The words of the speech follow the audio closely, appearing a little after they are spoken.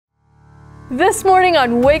This morning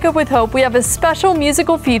on Wake Up with Hope, we have a special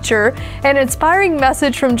musical feature, an inspiring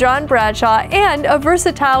message from John Bradshaw, and a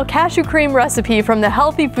versatile cashew cream recipe from the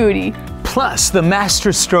Healthy Foodie. Plus, the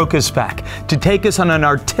master stroke is back to take us on an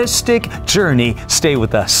artistic journey. Stay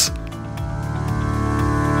with us.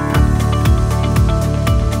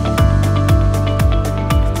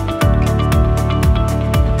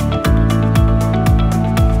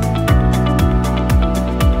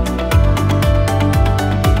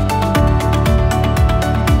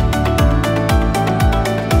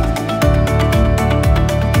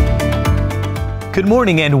 Good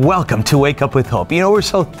morning and welcome to Wake Up with Hope. You know, we're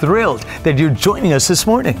so thrilled that you're joining us this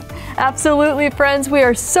morning. Absolutely, friends. We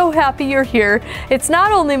are so happy you're here. It's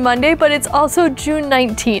not only Monday, but it's also June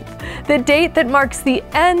 19th, the date that marks the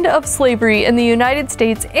end of slavery in the United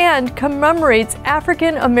States and commemorates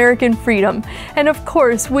African American freedom. And of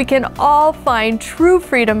course, we can all find true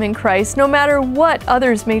freedom in Christ, no matter what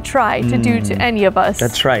others may try to do to any of us.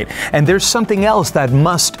 That's right. And there's something else that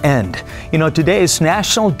must end. You know, today is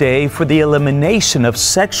National Day for the Elimination of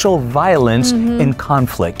Sexual Violence in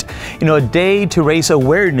Conflict. You know, a day to raise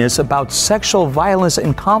awareness about sexual violence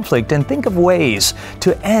and conflict and think of ways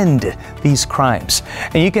to end these crimes.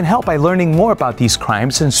 And you can help by learning more about these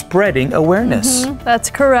crimes and spreading awareness.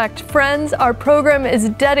 That's correct. Friends, our program is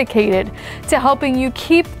dedicated to helping you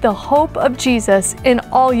keep the hope of Jesus in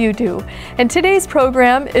all you do. And today's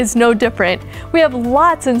program is no different. We have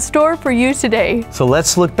lots in store for you today. So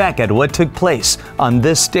let's look back at what took place on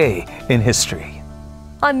this day in history.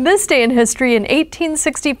 On this day in history in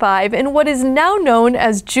 1865, in what is now known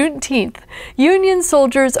as Juneteenth, Union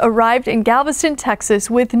soldiers arrived in Galveston, Texas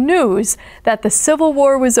with news that the Civil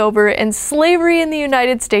War was over and slavery in the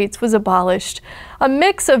United States was abolished. A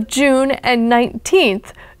mix of June and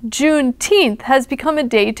 19th, Juneteenth has become a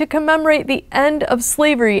day to commemorate the end of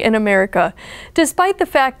slavery in America. Despite the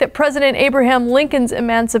fact that President Abraham Lincoln's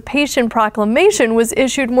Emancipation Proclamation was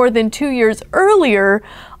issued more than 2 years earlier,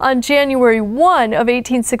 on January 1 of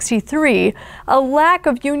 1863, a lack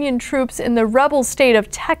of Union troops in the rebel state of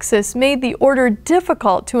Texas made the order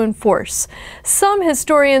difficult to enforce. Some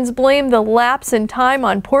historians blame the lapse in time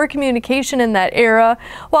on poor communication in that era,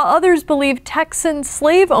 while others believe Texan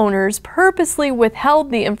slave owners purposely withheld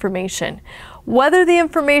the information. Whether the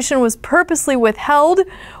information was purposely withheld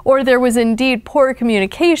or there was indeed poor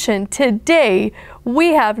communication, today we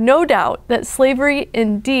have no doubt that slavery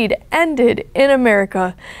indeed ended in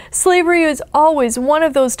America. Slavery is always one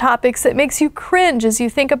of those topics that makes you cringe as you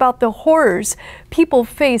think about the horrors people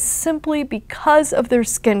face simply because of their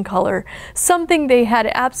skin color, something they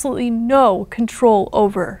had absolutely no control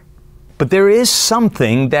over. But there is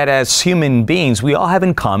something that as human beings we all have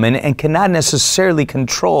in common and cannot necessarily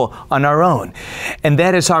control on our own. And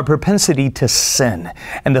that is our propensity to sin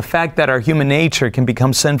and the fact that our human nature can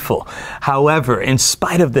become sinful. However, in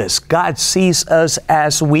spite of this, God sees us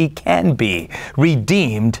as we can be,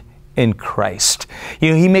 redeemed in Christ.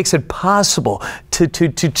 You know, He makes it possible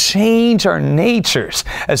to change our natures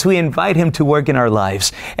as we invite Him to work in our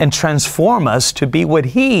lives and transform us to be what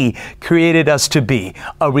He created us to be,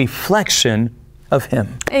 a reflection of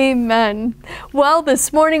Him. Amen. Well,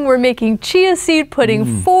 this morning we're making chia seed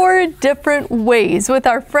pudding 4 different ways with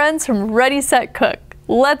our friends from Ready, Set, Cook.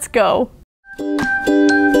 Let's go.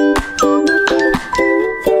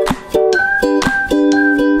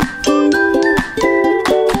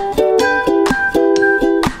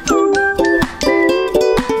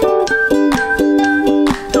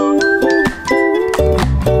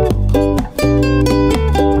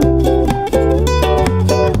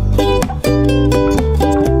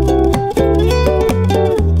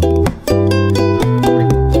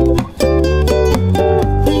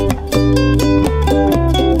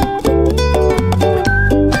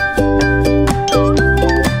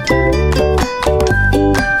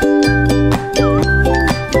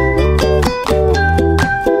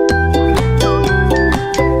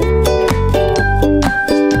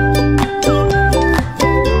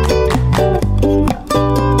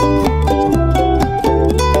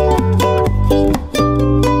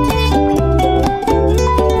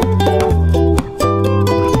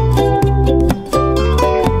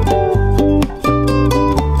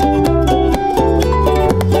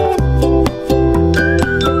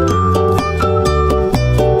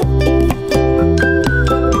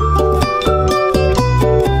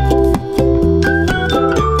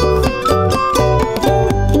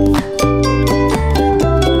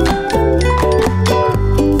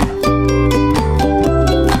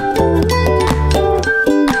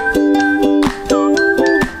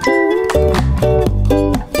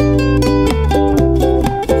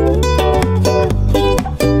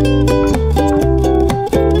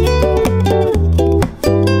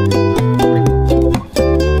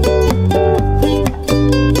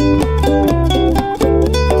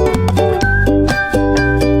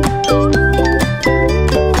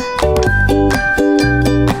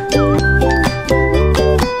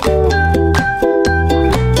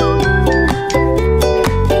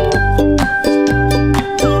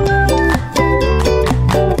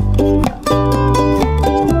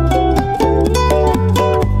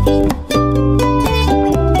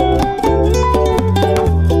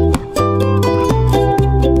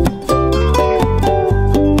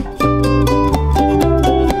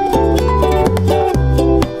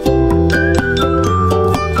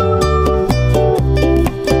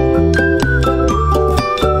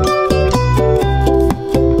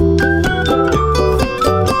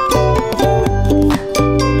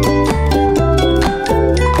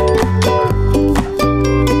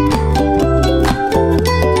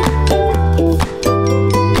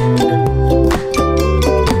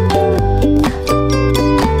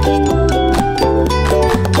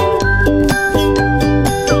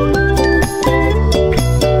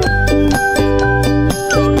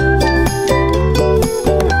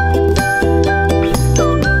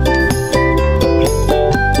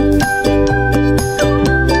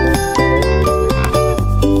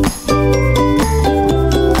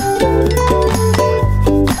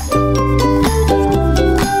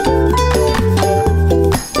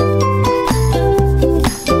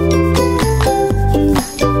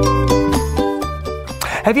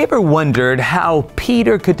 Have you ever wondered how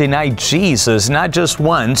Peter could deny Jesus not just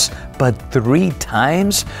once, but 3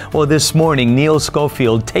 times? Well, this morning, Neil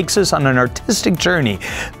Schofield takes us on an artistic journey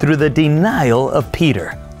through the denial of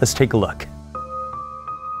Peter. Let's take a look.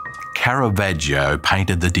 Caravaggio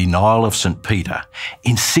painted the Denial of St. Peter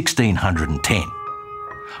in 1610.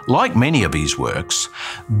 Like many of his works,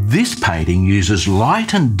 this painting uses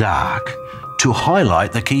light and dark to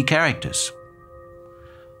highlight the key characters.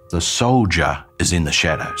 The soldier is in the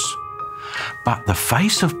shadows, but the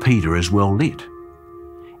face of Peter is well lit.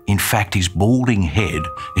 In fact, his balding head,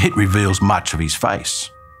 it reveals much of his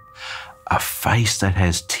face. A face that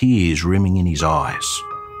has tears rimming in his eyes,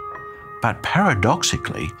 but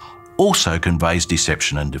paradoxically also conveys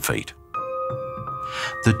deception and defeat.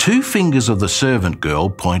 The 2 fingers of the servant girl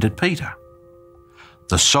point at Peter.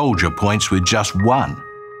 The soldier points with just one.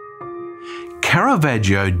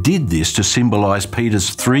 Caravaggio did this to symbolise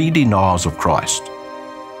Peter's 3 denials of Christ.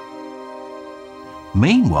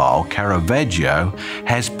 Meanwhile, Caravaggio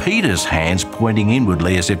has Peter's hands pointing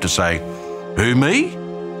inwardly as if to say, "Who, me?"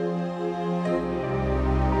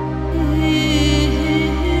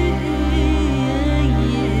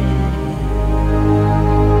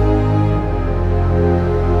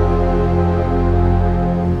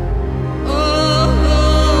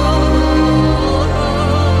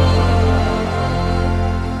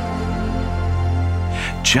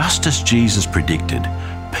 Just as Jesus predicted,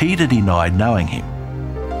 Peter denied knowing him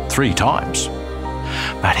 3 times.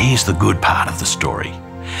 But here's the good part of the story.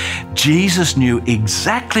 Jesus knew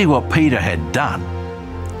exactly what Peter had done,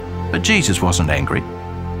 but Jesus wasn't angry.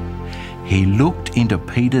 He looked into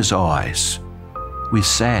Peter's eyes with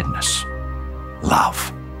sadness,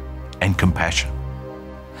 love, and compassion.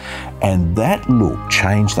 And that look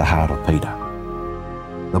changed the heart of Peter.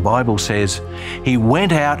 The Bible says he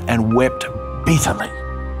went out and wept bitterly.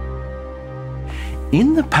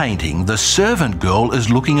 In the painting, the servant girl is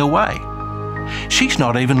looking away. She's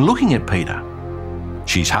not even looking at Peter.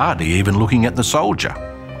 She's hardly even looking at the soldier.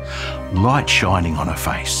 Light shining on her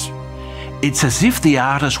face. It's as if the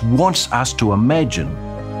artist wants us to imagine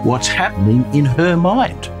what's happening in her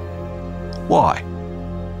mind. Why?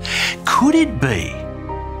 Could it be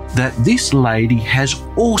that this lady has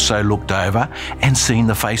also looked over and seen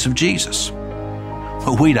the face of Jesus?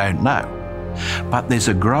 Well, we don't know. But there's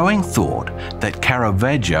a growing thought that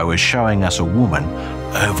Caravaggio is showing us a woman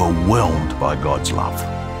overwhelmed by God's love,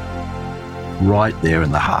 right there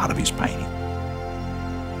in the heart of his painting.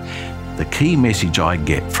 The key message I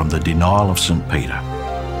get from the denial of St. Peter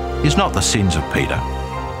is not the sins of Peter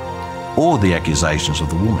or the accusations of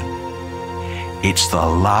the woman. It's the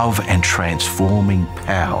love and transforming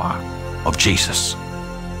power of Jesus.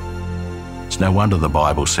 It's no wonder the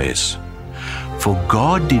Bible says, "For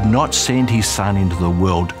God did not send his Son into the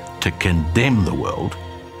world to condemn the world,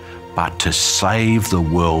 but to save the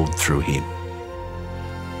world through him."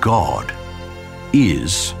 God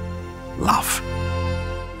is love.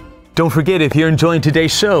 Don't forget, if you're enjoying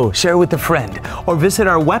today's show, share with a friend or visit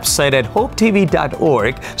our website at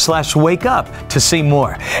hopetv.org/wakeup to see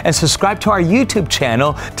more, and subscribe to our YouTube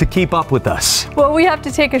channel to keep up with us. Well, we have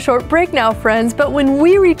to take a short break now, friends, but when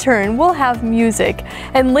we return, we'll have music.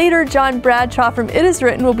 And later, John Bradshaw from It Is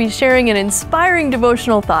Written will be sharing an inspiring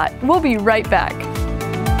devotional thought. We'll be right back.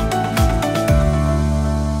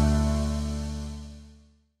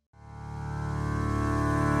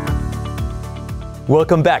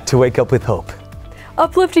 Welcome back to Wake Up with Hope.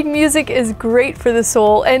 Uplifting music is great for the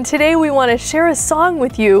soul, and today we want to share a song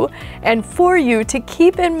with you and for you to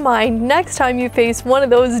keep in mind next time you face one of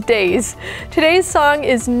those days. Today's song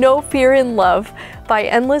is No Fear in Love by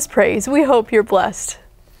Endless Praise. We hope you're blessed.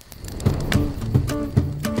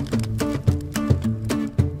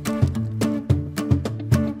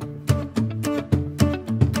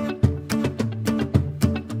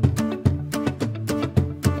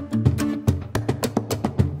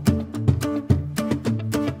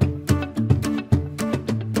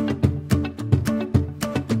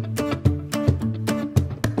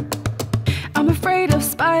 I'm afraid of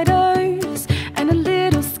spiders and a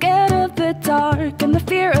little scared of the dark, and the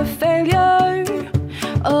fear of failure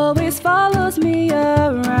always follows me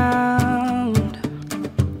around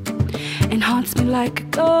and haunts me like a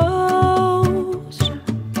ghost.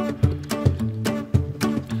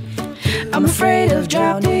 I'm afraid of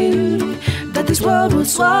drowning, that this world will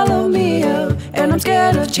swallow me up, and I'm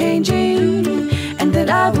scared of changing, and that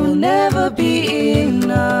I will never be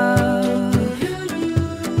enough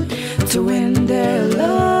to win their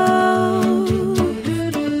love.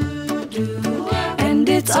 And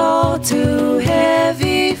it's all too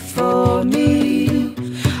heavy for me.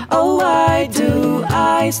 Oh, why do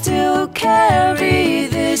I still carry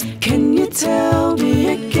this? Can you tell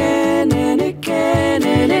me again and again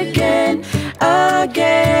and again,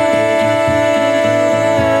 again?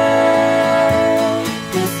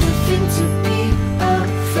 There's nothing to be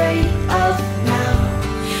afraid of now.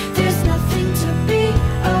 There's nothing to be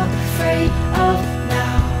afraid of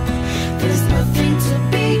now. There's nothing to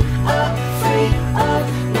be afraid of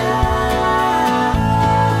now.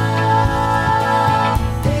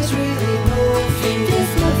 There's really nothing.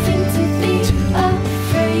 There's nothing to be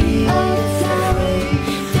afraid of now.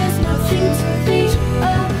 There's nothing to be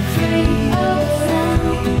afraid of now.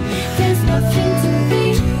 There's nothing to be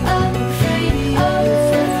afraid of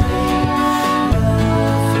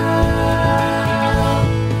now.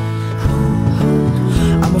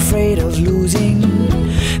 I'm afraid of losing,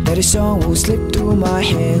 that a song will slip through my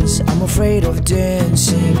hands. I'm afraid of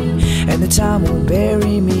dancing, and the time will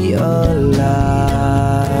bury me alive.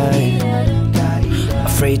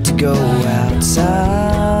 Afraid to go outside,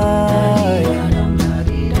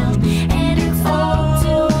 and it's all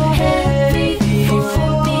too heavy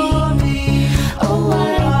for me. Oh,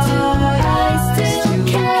 why do I still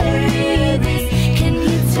carry this? Can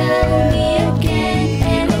you tell me again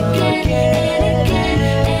and again and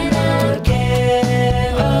again and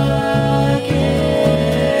again?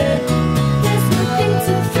 There's nothing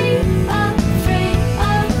to be afraid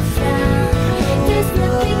of now. There's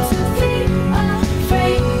nothing to be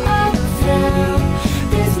afraid of now.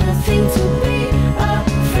 There's nothing to be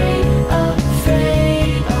afraid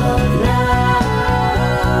of now.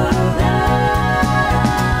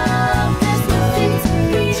 There's nothing to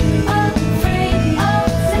be afraid of now.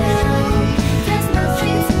 There's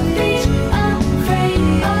nothing to be afraid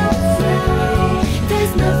of now.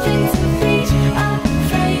 There's nothing to be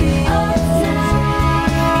afraid of now.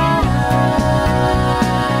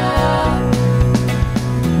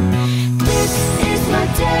 This is my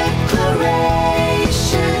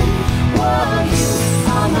declaration. While you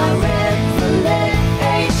are my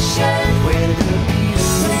revelation. When the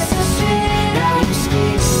beatles are singing,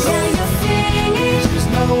 when you're singing, there's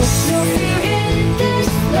no fear in this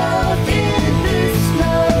love, in this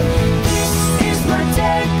love. This is my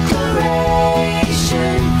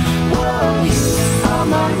declaration. While you are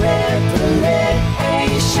my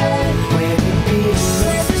revelation. When the beatles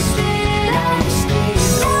are singing, now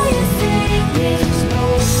you're singing, there's no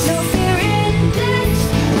fear in this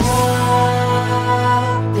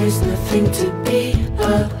love. There's nothing to be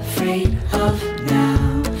afraid of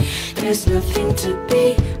now. There's nothing to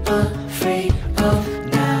be afraid of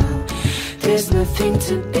now. There's nothing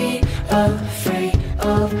to be afraid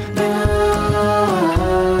of now.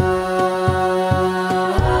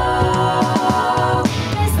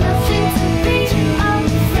 There's nothing to be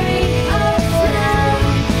afraid of now.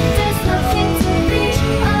 There's nothing to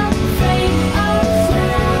be afraid of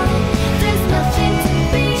now. There's nothing to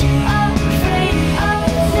be afraid of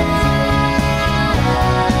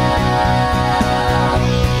now.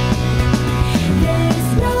 There's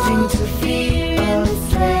nothing to fear in this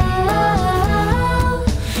love.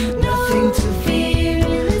 Nothing to fear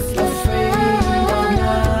in this love.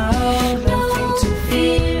 Nothing to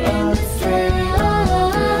fear in this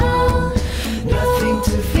love. Nothing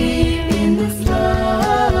to fear in this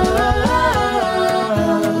love.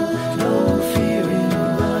 No fear in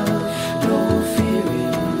love. No fear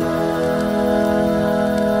in love.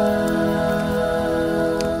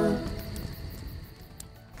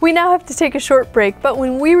 We now have to take a short break, but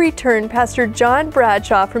when we return, Pastor John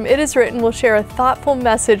Bradshaw from It Is Written will share a thoughtful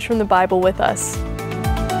message from the Bible with us.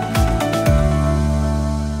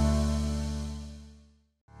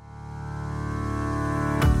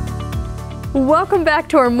 Welcome back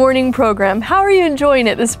to our morning program. How are you enjoying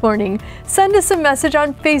it this morning? Send us a message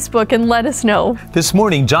on Facebook and let us know. This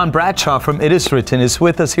morning, John Bradshaw from It Is Written is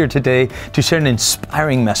with us here today to share an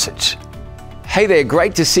inspiring message. Hey there,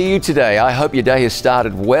 great to see you today. I hope your day has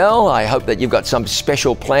started well. I hope that you've got some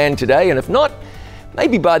special plan today. And if not,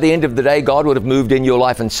 maybe by the end of the day, God would have moved in your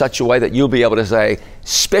life in such a way that you'll be able to say,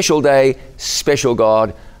 special day, special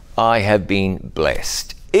God, I have been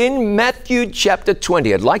blessed. In Matthew chapter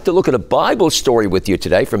 20, I'd like to look at a Bible story with you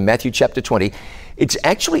today from Matthew chapter 20. It's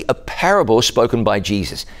actually a parable spoken by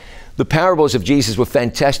Jesus. The parables of Jesus were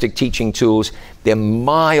fantastic teaching tools. They're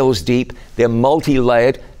miles deep. They're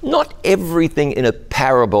multi-layered. Not everything in a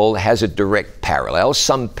parable has a direct parallel.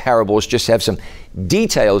 Some parables just have some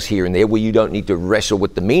details here and there where you don't need to wrestle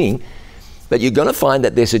with the meaning. But you're going to find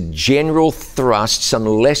that there's a general thrust, some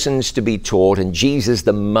lessons to be taught, and Jesus,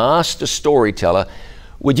 the master storyteller,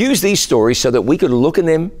 would use these stories so that we could look in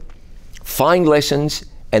them, find lessons,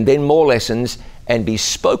 and then more lessons, and be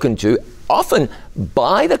spoken to, often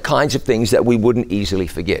by the kinds of things that we wouldn't easily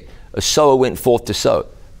forget. A sower went forth to sow.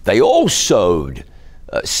 They all sowed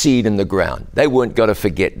seed in the ground. They weren't going to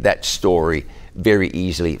forget that story very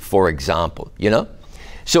easily, for example, you know?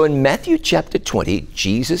 So in Matthew chapter 20,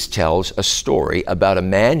 Jesus tells a story about a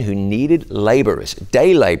man who needed laborers,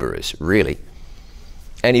 day laborers, really.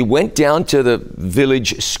 And he went down to the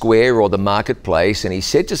village square or the marketplace, and he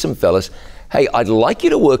said to some fellas, hey, I'd like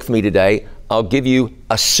you to work for me today. I'll give you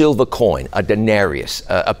a silver coin, a denarius,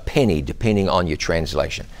 a penny, depending on your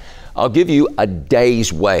translation. I'll give you a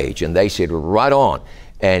day's wage. And they said, right on.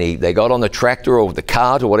 And they got on the tractor or the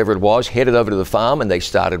cart or whatever it was, headed over to the farm, and they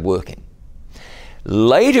started working.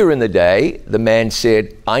 Later in the day, the man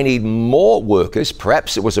said, I need more workers.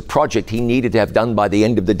 Perhaps it was a project he needed to have done by the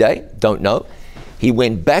end of the day. Don't know. He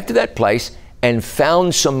went back to that place and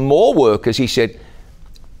found some more workers. He said,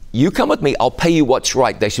 you come with me, I'll pay you what's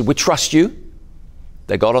right. They said, we trust you.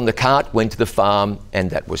 They got on the cart, went to the farm,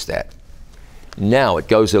 and that was that. Now, it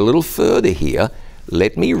goes a little further here.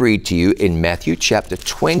 Let me read to you in Matthew chapter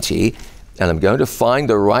 20, and I'm going to find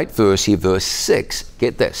the right verse here, verse 6.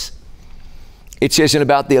 Get this. It says, in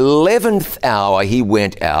about the 11th hour he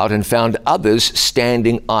went out and found others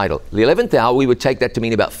standing idle. The 11th hour, we would take that to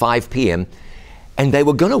mean about 5 p.m., and they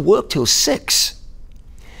were going to work till 6.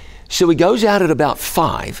 So he goes out at about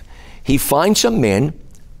 5. He finds some men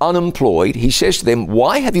unemployed. He says to them,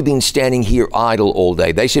 why have you been standing here idle all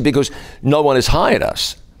day? They said, because no one has hired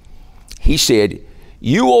us. He said,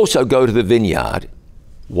 you also go to the vineyard.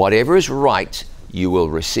 Whatever is right, you will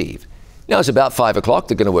receive. Now it's about 5 o'clock.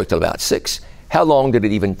 They're going to work till about 6. How long did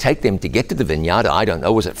it even take them to get to the vineyard? I don't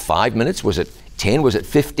know. Was it 5 minutes? Was it 10? Was it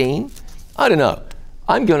 15? I don't know.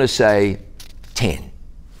 I'm going to say 10.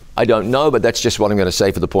 I don't know, but that's just what I'm going to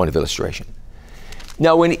say for the point of illustration.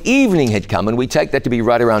 Now, when evening had come, and we take that to be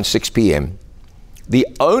right around 6 p.m., the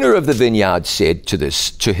owner of the vineyard said to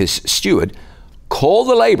his steward, call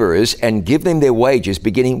the laborers and give them their wages,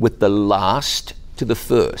 beginning with the last to the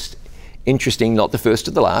first. Interesting, not the first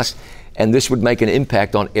to the last, and this would make an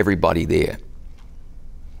impact on everybody there.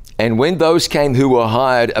 And when those came who were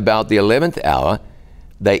hired about the 11th hour,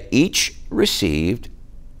 they each received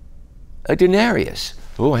a denarius.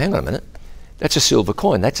 Oh, hang on a minute. That's a silver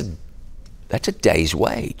coin. That's a day's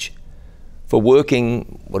wage for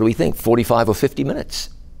working, what do we think, 45 or 50 minutes.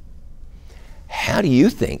 How do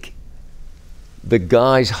you think the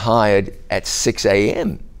guys hired at 6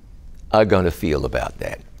 a.m. are going to feel about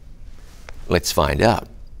that? Let's find out.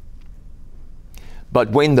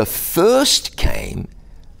 But when the first came,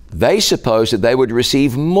 they supposed that they would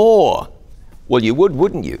receive more. Well, you would,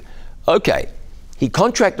 wouldn't you? Okay, he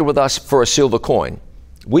contracted with us for a silver coin.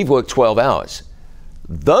 We've worked 12 hours.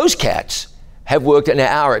 Those cats have worked an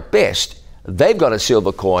hour at best. They've got a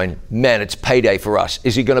silver coin. Man, it's payday for us.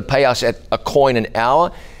 Is he going to pay us at a coin an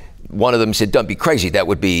hour? One of them said, don't be crazy. That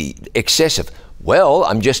would be excessive. Well,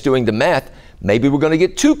 I'm just doing the math. Maybe we're going to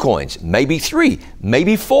get 2 coins, maybe 3,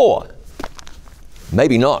 maybe 4,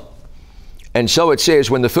 maybe not. And so it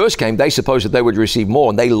says, when the first came, they supposed that they would receive more,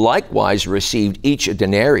 and they likewise received each a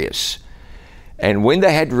denarius. And when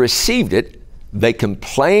they had received it, they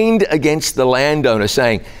complained against the landowner,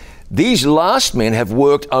 saying, these last men have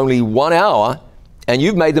worked only 1 hour, and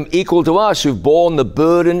you've made them equal to us who've borne the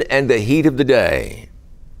burden and the heat of the day.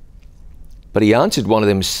 But he answered one of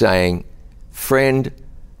them, saying, friend,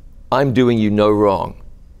 I'm doing you no wrong.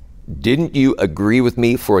 Didn't you agree with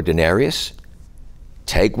me for a denarius?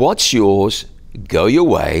 Take what's yours, go your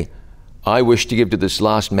way. I wish to give to this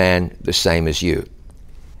last man the same as you.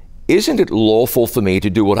 Isn't it lawful for me to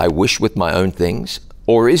do what I wish with my own things?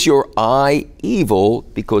 Or is your eye evil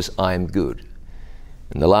because I am good?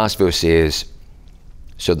 And the last verse says,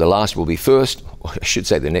 so the last will be first, or I should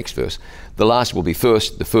say the next verse. The last will be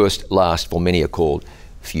first, the first last, for many are called,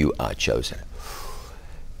 few are chosen.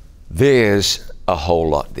 There's a whole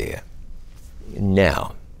lot there.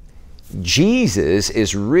 Now, Jesus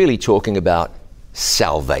is really talking about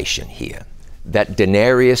salvation here. That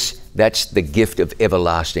denarius, that's the gift of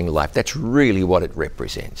everlasting life. That's really what it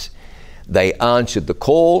represents. They answered the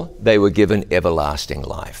call, they were given everlasting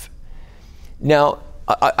life. Now,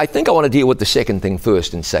 I think I want to deal with the second thing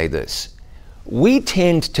first and say this. We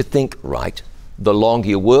tend to think, right, the longer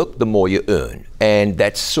you work, the more you earn. And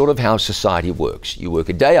that's sort of how society works. You work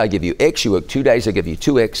a day, I give you X. You work 2 days, I give you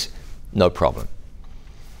 2X. No problem.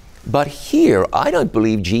 But here, I don't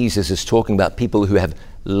believe Jesus is talking about people who have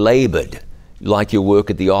labored, like you work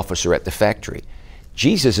at the office or at the factory.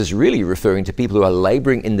 Jesus is really referring to people who are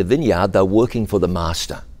laboring in the vineyard. They're working for the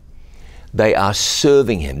master. They are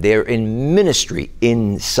serving him. They're in ministry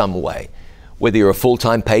in some way. whether you're a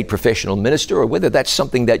full-time paid professional minister or whether that's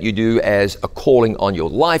something that you do as a calling on your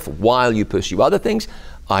life while you pursue other things,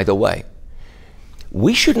 either way.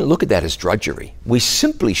 We shouldn't look at that as drudgery. We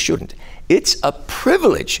simply shouldn't. It's a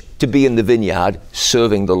privilege to be in the vineyard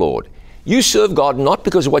serving the Lord. You serve God not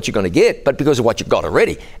because of what you're going to get, but because of what you've got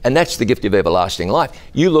already. And that's the gift of everlasting life.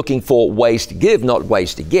 You're looking for ways to give, not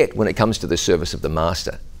ways to get when it comes to the service of the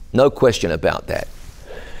Master. No question about that.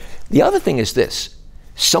 The other thing is this.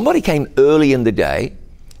 Somebody came early in the day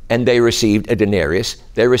and they received a denarius.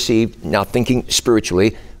 They received, now thinking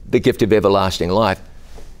spiritually, the gift of everlasting life.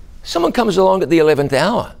 Someone comes along at the 11th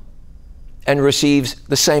hour and receives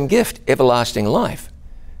the same gift, everlasting life.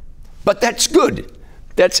 But that's good.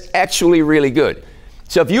 That's actually really good.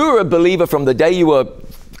 So if you were a believer from the day you were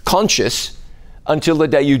conscious until the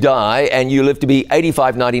day you die, and you live to be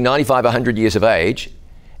 85, 90, 95, 100 years of age,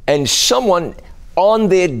 and someone on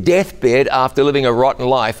their deathbed after living a rotten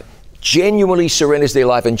life genuinely surrenders their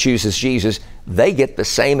life and chooses Jesus, they get the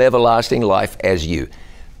same everlasting life as you.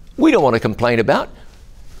 We don't want to complain about.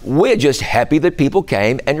 We're just happy that people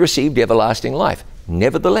came and received everlasting life.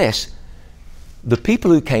 Nevertheless, the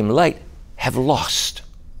people who came late have lost.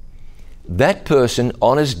 That person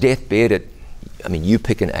on his deathbed at, you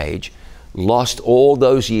pick an age, lost all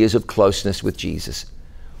those years of closeness with Jesus,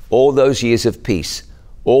 all those years of peace,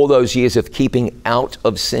 all those years of keeping out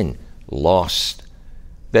of sin, lost.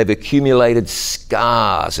 They've accumulated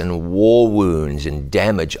scars and war wounds and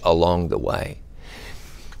damage along the way.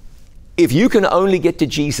 If you can only get to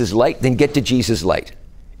Jesus late, then get to Jesus late.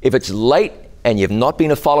 If it's late and you've not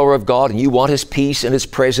been a follower of God and you want His peace and His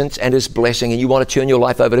presence and His blessing and you want to turn your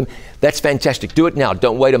life over to Him, that's fantastic. Do it now.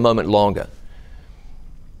 Don't wait a moment longer.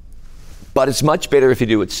 But it's much better if you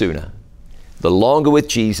do it sooner. The longer with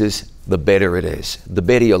Jesus, the better it is. The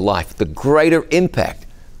better your life, the greater impact,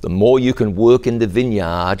 the more you can work in the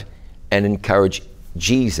vineyard and encourage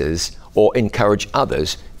Jesus or encourage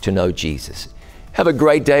others to know Jesus. Have a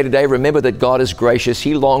great day today. Remember that God is gracious.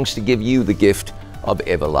 He longs to give you the gift of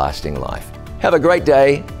everlasting life. Have a great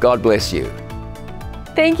day. God bless you.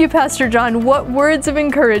 Thank you, Pastor John. What words of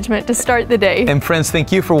encouragement to start the day. And friends,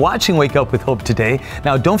 thank you for watching Wake Up with Hope today.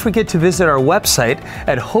 Now, don't forget to visit our website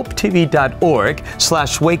at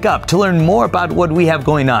hopetv.org/wakeup to learn more about what we have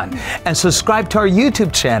going on. And subscribe to our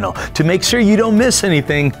YouTube channel to make sure you don't miss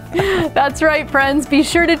anything. That's right, friends. Be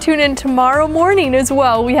sure to tune in tomorrow morning as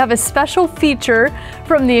well. We have a special feature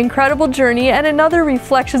from The Incredible Journey and another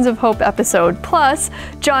Reflections of Hope episode. Plus,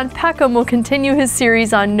 John Peckham will continue his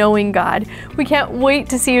series on knowing God. We can't wait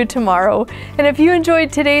to see you tomorrow. And if you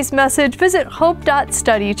enjoyed today's message, visit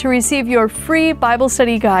hope.study to receive your free Bible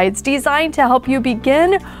study guides designed to help you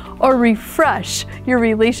begin or refresh your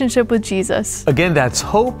relationship with Jesus. Again, that's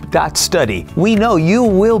hope.study. We know you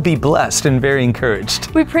will be blessed and very encouraged.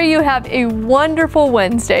 We pray you have a wonderful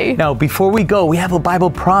Wednesday. Now, before we go, we have a Bible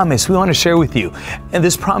promise we want to share with you. And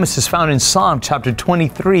this promise is found in Psalm chapter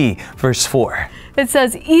 23, verse 4. It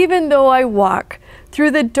says, "Even though I walk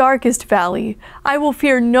through the darkest valley, I will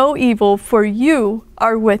fear no evil, for you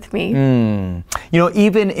are with me."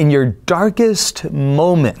 Even in your darkest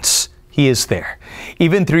moments, He is there.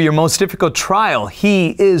 Even through your most difficult trial,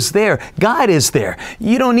 He is there. God is there.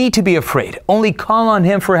 You don't need to be afraid. Only call on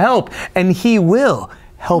Him for help, and He will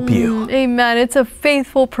help you. Amen. It's a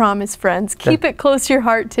faithful promise, friends. Keep it close to your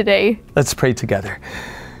heart today. Let's pray together.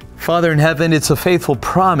 Father in heaven, it's a faithful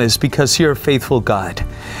promise because You're a faithful God.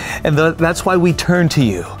 And that's why we turn to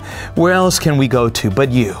You. Where else can we go to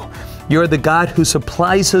but You? You're the God who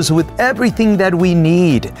supplies us with everything that we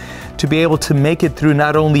need to be able to make it through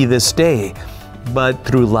not only this day, but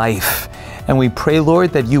through life. And we pray,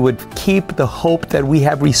 Lord, that You would keep the hope that we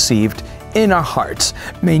have received in our hearts.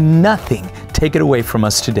 May nothing take it away from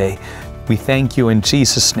us today. We thank You in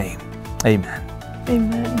Jesus' name. Amen.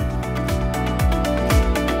 Amen.